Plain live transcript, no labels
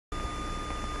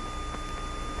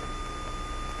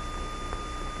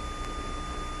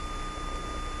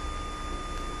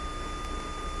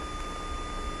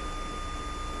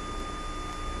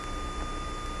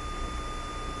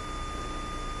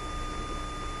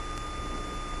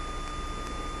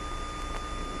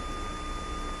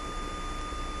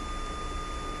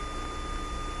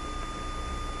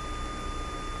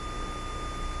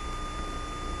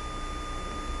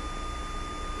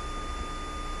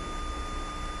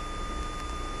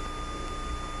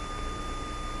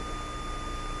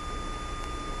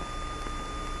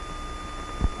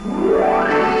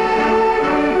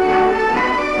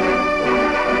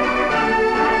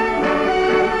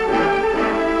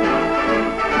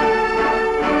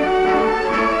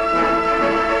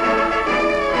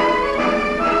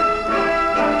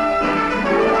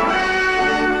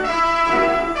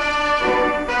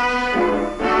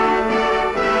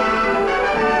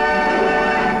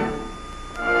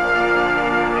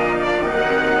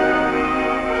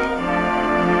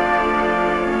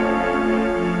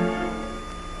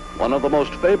One of the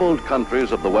most fabled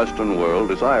countries of the Western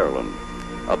world is Ireland,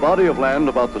 a body of land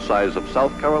about the size of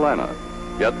South Carolina,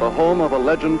 yet the home of a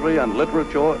legendary and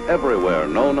literature everywhere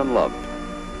known and loved.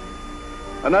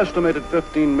 An estimated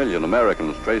 15 million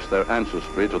Americans trace their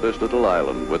ancestry to this little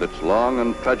island with its long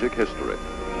and tragic history.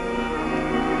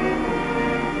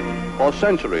 For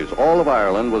centuries, all of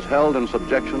Ireland was held in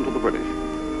subjection to the British.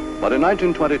 But in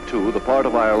 1922, the part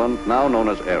of Ireland now known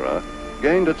as Éire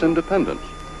gained its independence,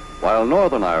 while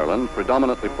Northern Ireland,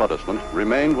 predominantly Protestant,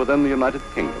 remained within the United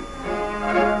Kingdom.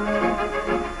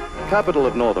 Capital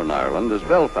of Northern Ireland is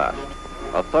Belfast,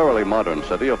 a thoroughly modern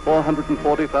city of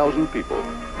 440,000 people.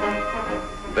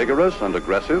 Vigorous and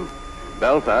aggressive,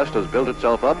 Belfast has built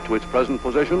itself up to its present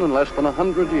position in less than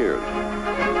 100 years.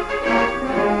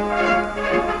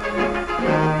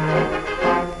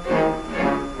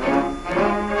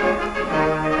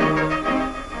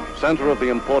 Center of the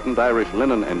important Irish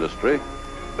linen industry,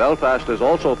 Belfast is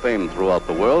also famed throughout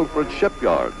the world for its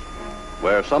shipyards,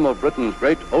 where some of Britain's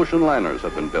great ocean liners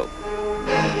have been built.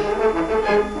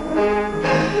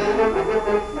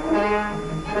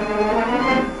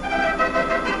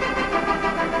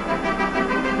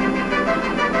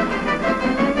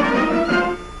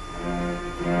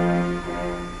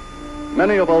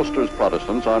 Many of Ulster's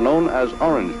Protestants are known as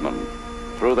Orangemen,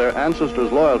 through their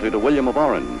ancestors' loyalty to William of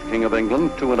Orange, King of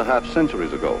England 2.5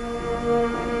 centuries ago.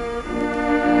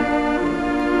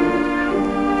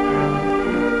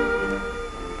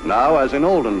 Now, as in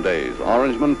olden days,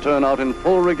 Orangemen turn out in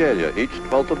full regalia each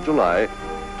 12th of July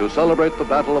to celebrate the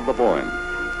Battle of the Boyne,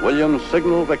 William's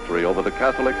signal victory over the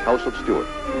Catholic House of Stuart.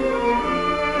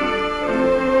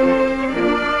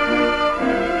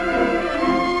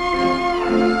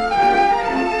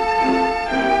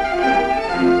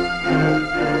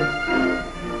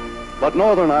 But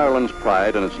Northern Ireland's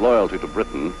pride and its loyalty to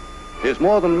Britain is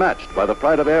more than matched by the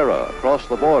pride of Éire across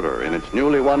the border in its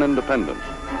newly won independence.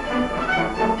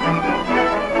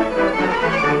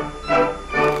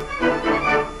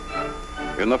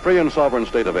 In the free and sovereign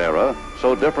state of Éire,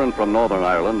 so different from Northern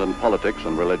Ireland in politics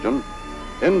and religion,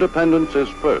 independence is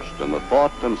first in the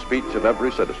thought and speech of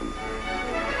every citizen.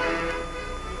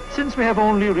 Since we have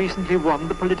only recently won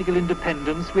the political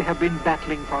independence we have been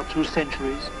battling for through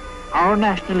centuries, our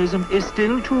nationalism is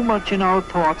still too much in our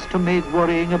thoughts to make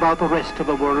worrying about the rest of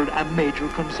the world a major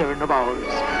concern of ours.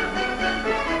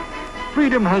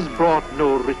 Freedom has brought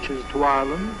no riches to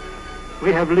Ireland.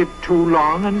 We have lived too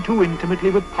long and too intimately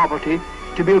with poverty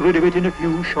to be rid of it in a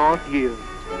few short years.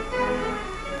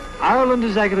 Ireland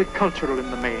is agricultural in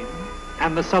the main,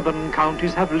 and the southern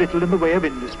counties have little in the way of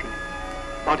industry.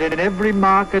 But in every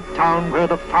market town where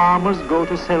the farmers go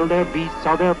to sell their beasts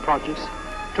or their produce,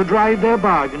 to drive their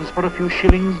bargains for a few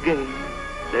shillings gain,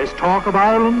 there's talk of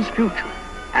Ireland's future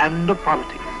and of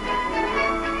politics.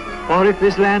 For if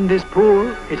this land is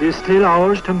poor, it is still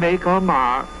ours to make or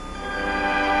mar.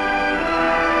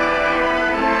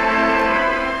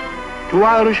 To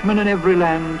Irishmen in every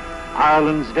land,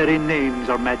 Ireland's very names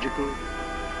are magical.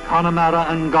 Connemara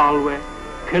and Galway,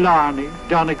 Killarney,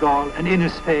 Donegal and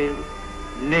Innisfail,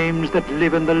 names that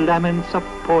live in the laments of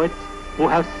poets who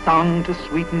have sung to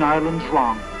sweeten Ireland's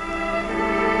wrong.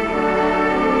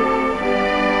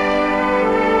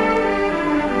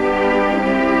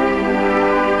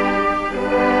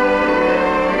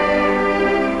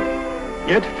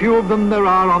 Yet few of them there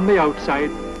are on the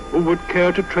outside who would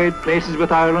care to trade places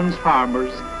with Ireland's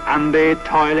farmers, and they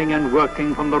toiling and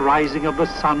working from the rising of the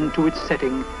sun to its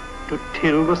setting to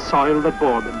till the soil that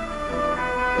bore them.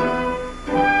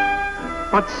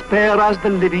 But spare as the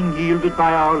living yielded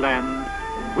by our land,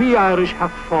 we Irish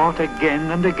have fought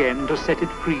again and again to set it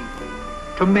free,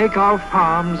 to make our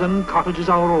farms and cottages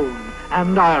our own,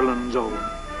 and Ireland's own.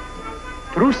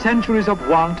 Through centuries of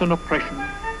want and oppression,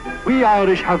 we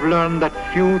Irish have learned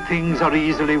that few things are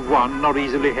easily won or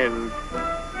easily held,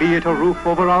 be it a roof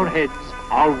over our heads,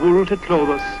 or wool to clothe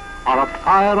us, or a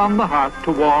fire on the hearth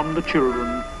to warm the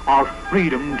children, or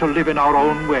freedom to live in our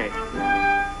own way.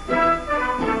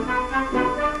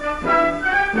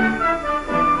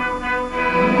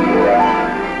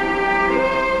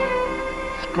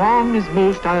 Strong is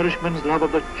most Irishmen's love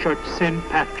of the church St.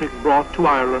 Patrick brought to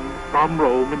Ireland from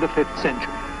Rome in the 5th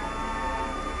century.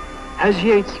 As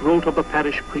Yeats wrote of the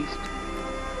parish priest,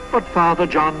 but Father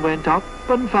John went up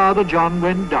and Father John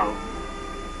went down,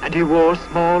 and he wore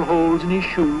small holes in his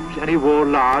shoes and he wore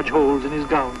large holes in his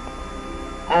gown.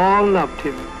 All loved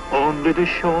him, only the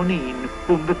Shawneen,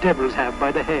 whom the devils have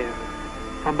by the hair,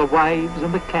 from the wives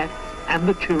and the cats and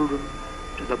the children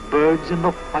to the birds in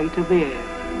the white of the air.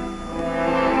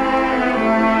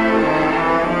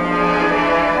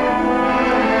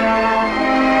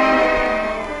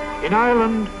 In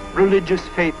Ireland, religious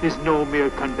faith is no mere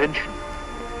convention,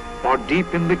 for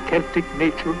deep in the Celtic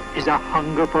nature is a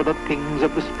hunger for the things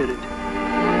of the spirit.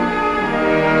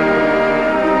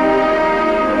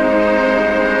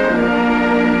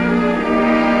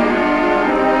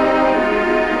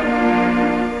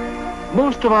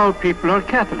 Most of our people are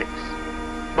Catholics,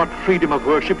 but freedom of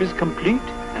worship is complete,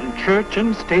 and church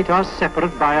and state are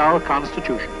separate by our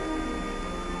constitution.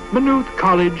 Maynooth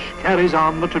College carries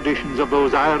on the traditions of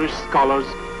those Irish scholars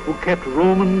who kept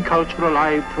Roman culture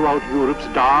alive throughout Europe's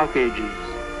dark ages.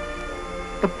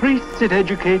 The priests it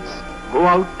educates go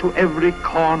out to every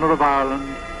corner of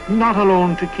Ireland, not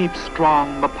alone to keep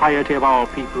strong the piety of our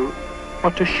people,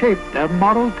 but to shape their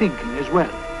moral thinking as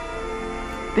well.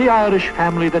 The Irish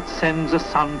family that sends a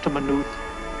son to Maynooth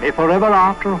may forever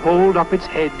after hold up its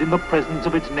head in the presence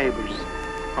of its neighbours,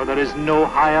 for there is no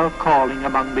higher calling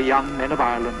among the young men of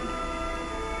Ireland.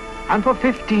 And for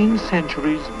 15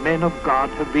 centuries, men of God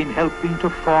have been helping to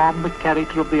form the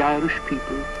character of the Irish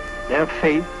people, their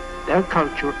faith, their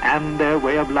culture, and their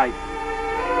way of life.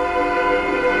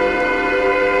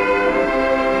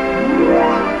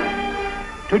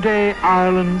 Today,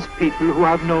 Ireland's people who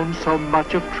have known so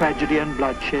much of tragedy and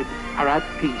bloodshed are at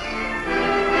peace.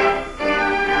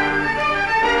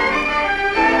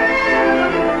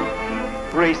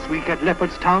 Race Week at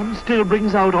Leopardstown still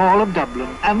brings out all of Dublin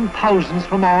and thousands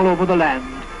from all over the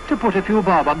land to put a few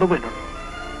bob on the winner.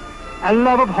 A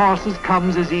love of horses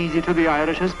comes as easy to the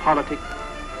Irish as politics,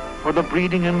 for the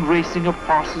breeding and racing of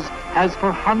horses has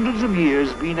for hundreds of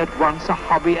years been at once a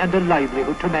hobby and a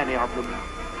livelihood to many of them.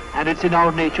 And it's in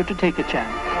our nature to take a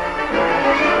chance.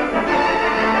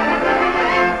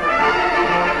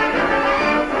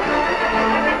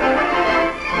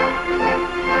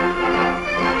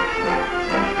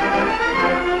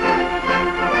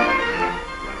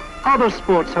 Other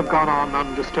sports have gone on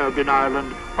undisturbed in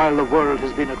Ireland while the world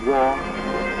has been at war.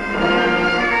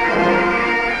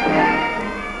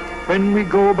 When we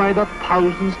go by the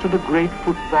thousands to the great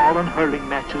football and hurling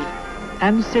matches,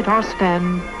 and sit or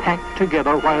stand packed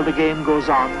together while the game goes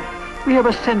on, we have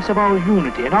a sense of our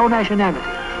unity and our nationality.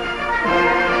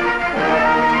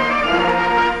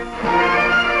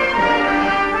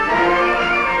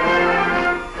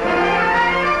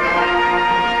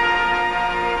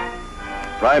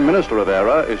 Prime Minister of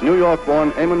Eire is New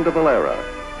York-born Eamon de Valera,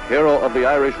 hero of the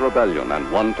Irish Rebellion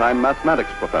and one-time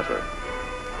mathematics professor.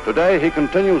 Today he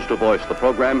continues to voice the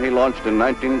program he launched in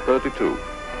 1932,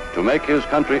 to make his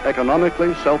country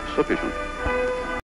economically self-sufficient.